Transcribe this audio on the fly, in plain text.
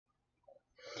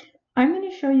I'm going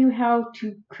to show you how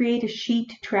to create a sheet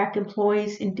to track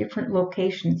employees in different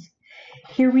locations.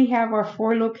 Here we have our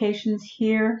 4 locations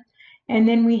here, and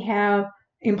then we have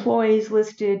employees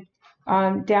listed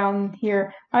down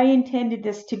here. I intended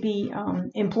this to be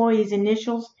employees'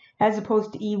 initials as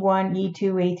opposed to E1,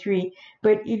 E2, A3,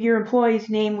 but if your employee's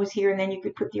name was here and then you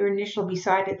could put your initial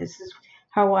beside it, this is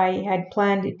how I had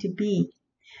planned it to be.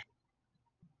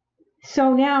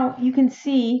 So now you can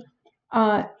see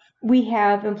we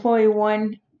have employee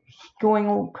 1 going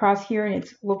across here and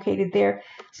it's located there.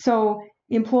 So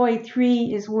employee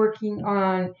 3 is working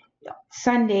on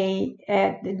Sunday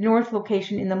at the north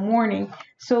location in the morning.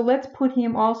 So let's put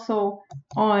him also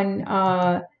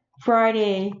on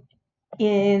Friday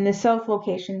in the south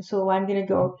location. So I'm going to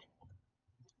go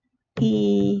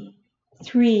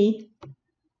E3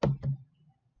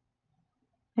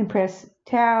 and press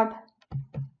tab.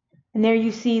 And there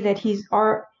you see that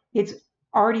it's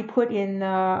already put in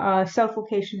the south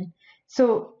location.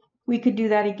 So we could do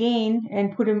that again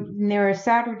and put him in there as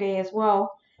Saturday as well.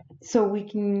 So we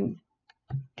can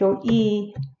go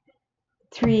E3,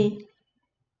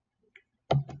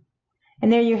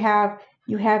 and there you have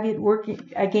it working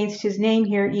against his name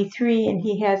here, E3, and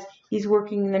he's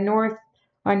working in the north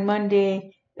on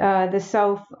Monday, the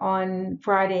south on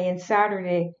Friday and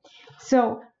Saturday.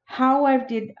 So how I've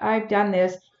done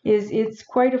this is it's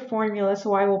quite a formula,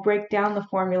 so I will break down the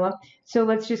formula. So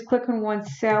let's just click on one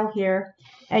cell here,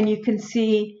 and you can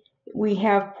see we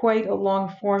have quite a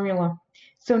long formula.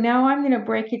 So now I'm going to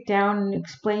break it down and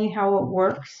explain how it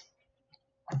works.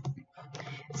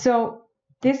 So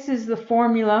this is the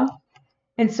formula,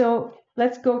 and so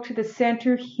let's go to the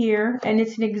center here, and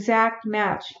it's an exact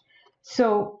match.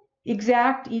 So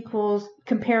exact equals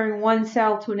comparing one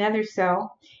cell to another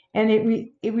cell, and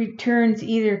it returns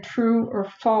either true or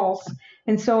false.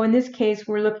 And so in this case,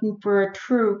 we're looking for a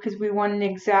true because we want an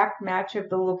exact match of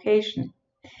the location.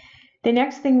 The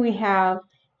next thing we have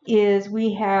is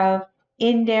we have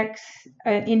index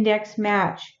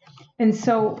match. And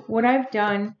so what I've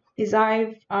done is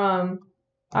I've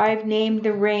named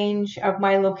the range of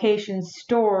my location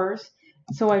stores.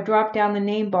 So I drop down the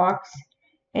name box,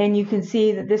 and you can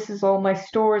see that this is all my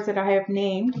stores that I have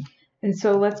named. And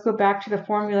so let's go back to the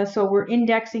formula. So we're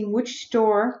indexing which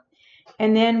store,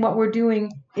 and then what we're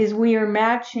doing is we are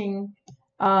matching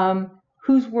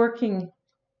who's working.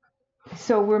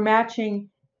 So we're matching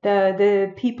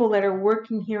the people that are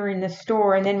working here in the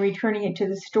store and then returning it to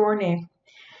the store name.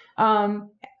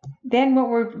 Then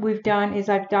what we've done is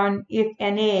I've done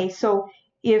IFNA. So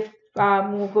if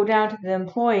we'll go down to the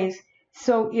employees.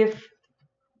 So if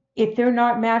they're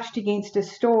not matched against a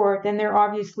store, then they're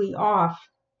obviously off.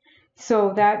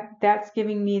 So that's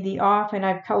giving me the off, and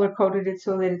I've color coded it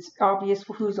so that it's obvious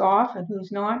who's off and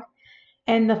who's not.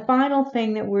 And the final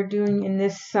thing that we're doing in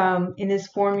this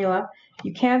formula,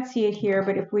 you can't see it here,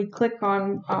 but if we click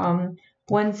on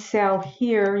one cell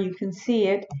here, you can see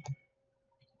it.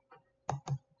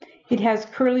 It has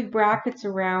curly brackets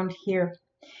around here.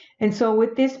 And so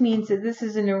what this means is this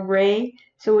is an array,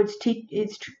 so it's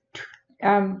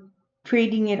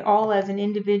treating it all as an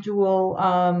individual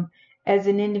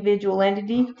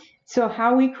entity. So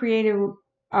how we create an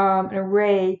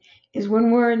array is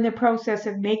when we're in the process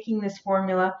of making this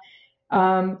formula,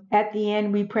 at the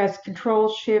end we press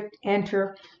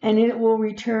Control-Shift-Enter, and it will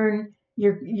return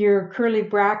your curly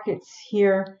brackets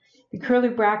here. The curly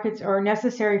brackets are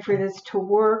necessary for this to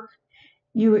work.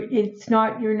 You're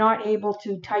not able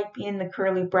to type in the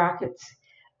curly brackets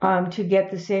to get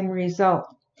the same result.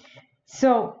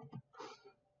 So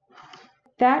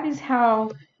that is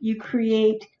how you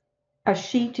create a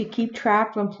sheet to keep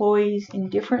track of employees in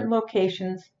different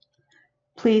locations.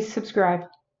 Please subscribe.